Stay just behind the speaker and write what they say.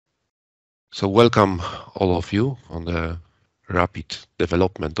So welcome all of you on the Rapid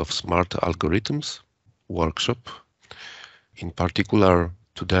Development of Smart Algorithms workshop. In particular,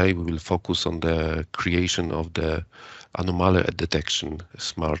 today we will focus on the creation of the Anomaly Detection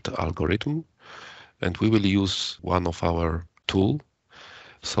smart algorithm, and we will use one of our tool,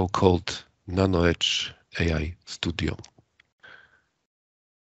 so-called NanoEdge AI Studio.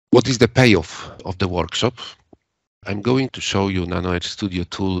 What is the payoff of the workshop? I'm going to show you NanoEdge Studio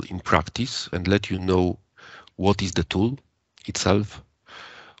tool in practice and let you know what is the tool itself,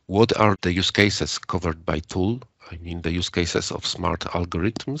 what are the use cases covered by tool, I mean the use cases of smart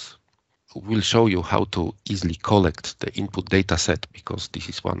algorithms. We'll show you how to easily collect the input data set, because this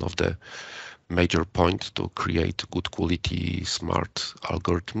is one of the major points to create good quality smart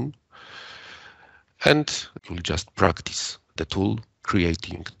algorithm. And we'll just practice the tool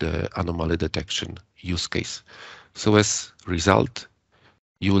creating the anomaly detection use case. So as a result,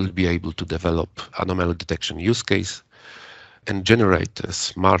 you will be able to develop anomaly detection use case and generate a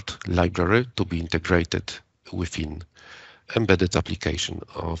smart library to be integrated within embedded application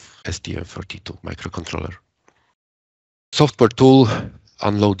of STM32 microcontroller. Software tool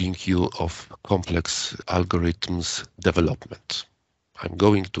unloading you of complex algorithms development. I'm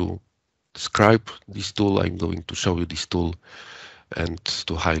going to describe this tool, I'm going to show you this tool and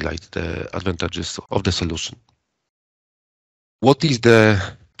to highlight the advantages of the solution. What is the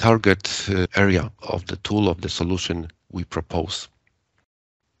target area of the tool, of the solution we propose?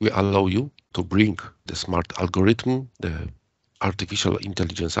 We allow you to bring the smart algorithm, the artificial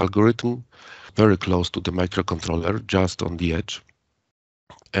intelligence algorithm, very close to the microcontroller, just on the edge.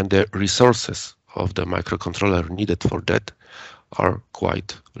 And the resources of the microcontroller needed for that are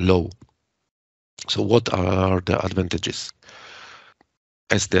quite low. So what are the advantages?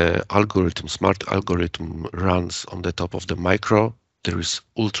 As the algorithm, smart algorithm, runs on the top of the micro, there is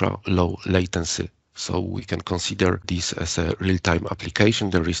ultra low latency. So we can consider this as a real-time application.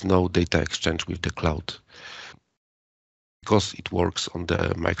 There is no data exchange with the cloud. Because it works on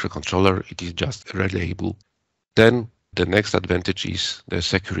the microcontroller, it is just reliable. Then the next advantage is the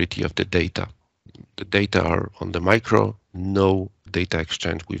security of the data. The data are on the micro, no data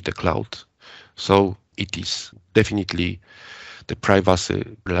exchange with the cloud. So it is definitely, the privacy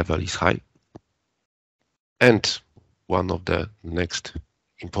level is high. And one of the next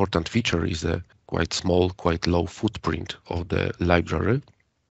important feature is a quite small, quite low footprint of the library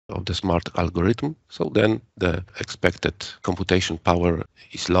of the smart algorithm. So then the expected computation power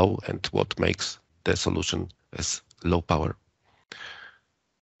is low, and what makes the solution as low power.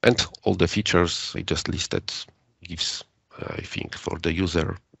 And all the features I just listed gives, I think, for the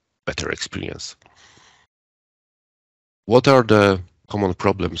user better experience. What are the common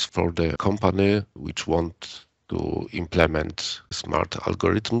problems for the company which want to implement smart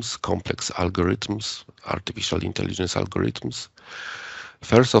algorithms, complex algorithms, artificial intelligence algorithms?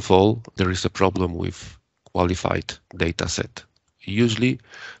 First of all, there is a problem with qualified data set. Usually,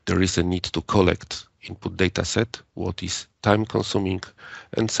 there is a need to collect input data set, what is time consuming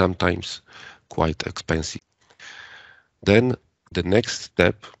and sometimes quite expensive. Then the next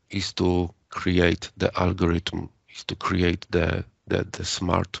step is to create the algorithm, is to create the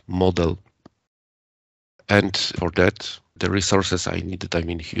smart model. And for that, the resources I needed, I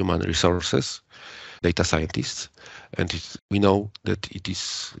mean human resources, data scientists, and we know that it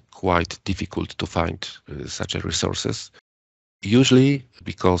is quite difficult to find such resources. Usually,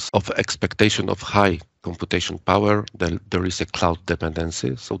 because of expectation of high computation power, there is a cloud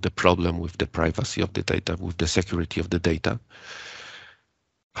dependency. So the problem with the privacy of the data, with the security of the data.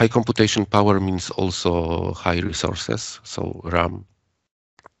 High computation power means also high resources, so RAM,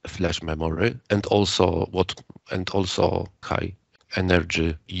 flash memory, and also high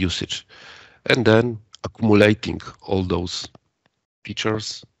energy usage. And then accumulating all those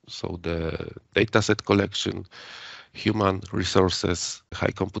features, so the dataset collection, human resources,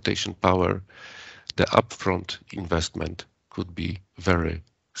 high computation power, the upfront investment could be very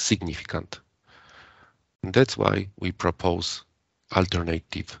significant. And that's why we propose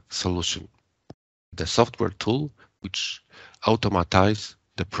alternative solution. The software tool which automatize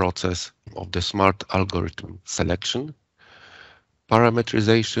the process of the smart algorithm selection,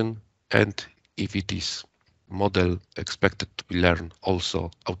 parameterization, and if it is model expected to be learned,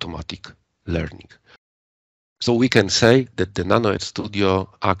 also automatic learning. So we can say that the NanoEdge Studio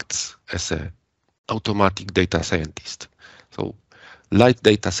acts as an automatic data scientist. So light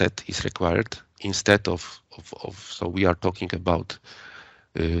data set is required instead of so we are talking about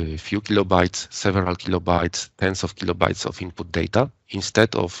a few kilobytes, several kilobytes, tens of kilobytes of input data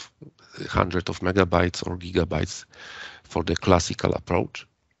instead of hundreds of megabytes or gigabytes for the classical approach.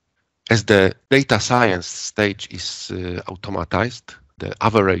 As the data science stage is automatized, the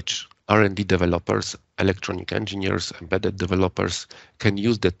average R&D developers, electronic engineers, embedded developers can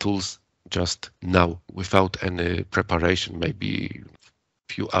use the tools just now without any preparation, maybe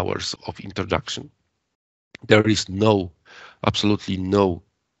few hours of introduction. There is absolutely no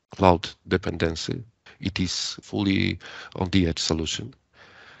cloud dependency. It is fully on the edge solution.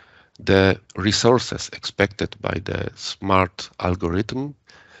 The resources expected by the smart algorithm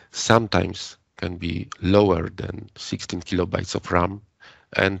sometimes can be lower than 16 kilobytes of RAM,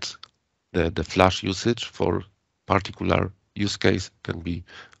 and the flash usage for particular use case can be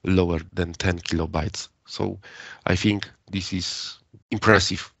lower than 10 kilobytes. So I think this is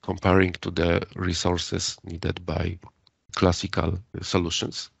impressive comparing to the resources needed by classical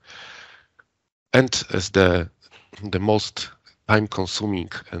solutions. And as the most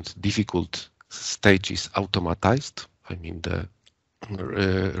time-consuming and difficult stage is automatized, I mean the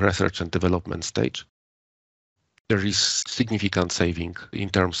research and development stage, there is significant saving in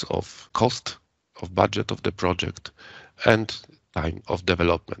terms of cost, of budget of the project, and time of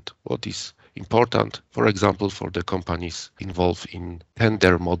development. What is important, for example, for the companies involved in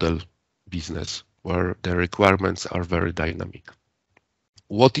tender model business, where the requirements are very dynamic.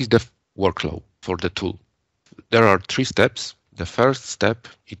 What is the workflow for the tool? There are 3 steps. The first step,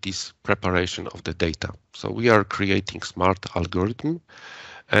 it is preparation of the data. So we are creating smart algorithm,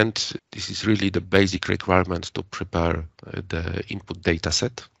 and this is really the basic requirements to prepare the input data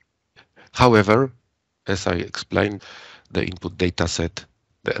set. However, as I explained, the input data set,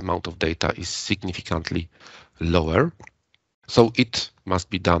 the amount of data is significantly lower. So it must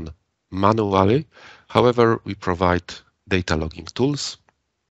be done manually. However, we provide data logging tools.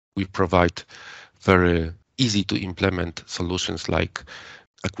 We provide very easy to implement solutions like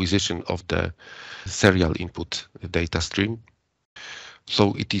acquisition of the serial input data stream.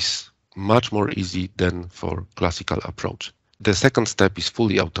 So it is much more easy than for classical approach. The second step is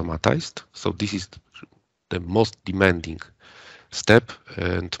fully automatized. So this is the most demanding step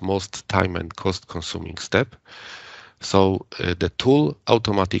and most time and cost consuming step. So the tool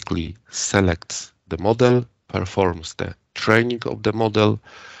automatically selects the model, performs the training of the model,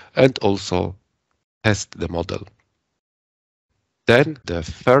 and also test the model. Then the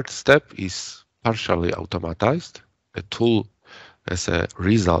third step is partially automatized. The tool, as a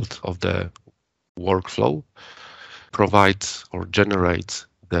result of the workflow, provides or generates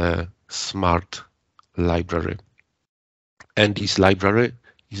the smart library. And this library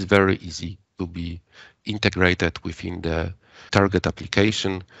is very easy to be integrated within the target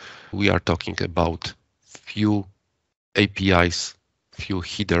application. We are talking about few APIs, few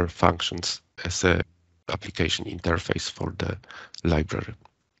header functions as a application interface for the library.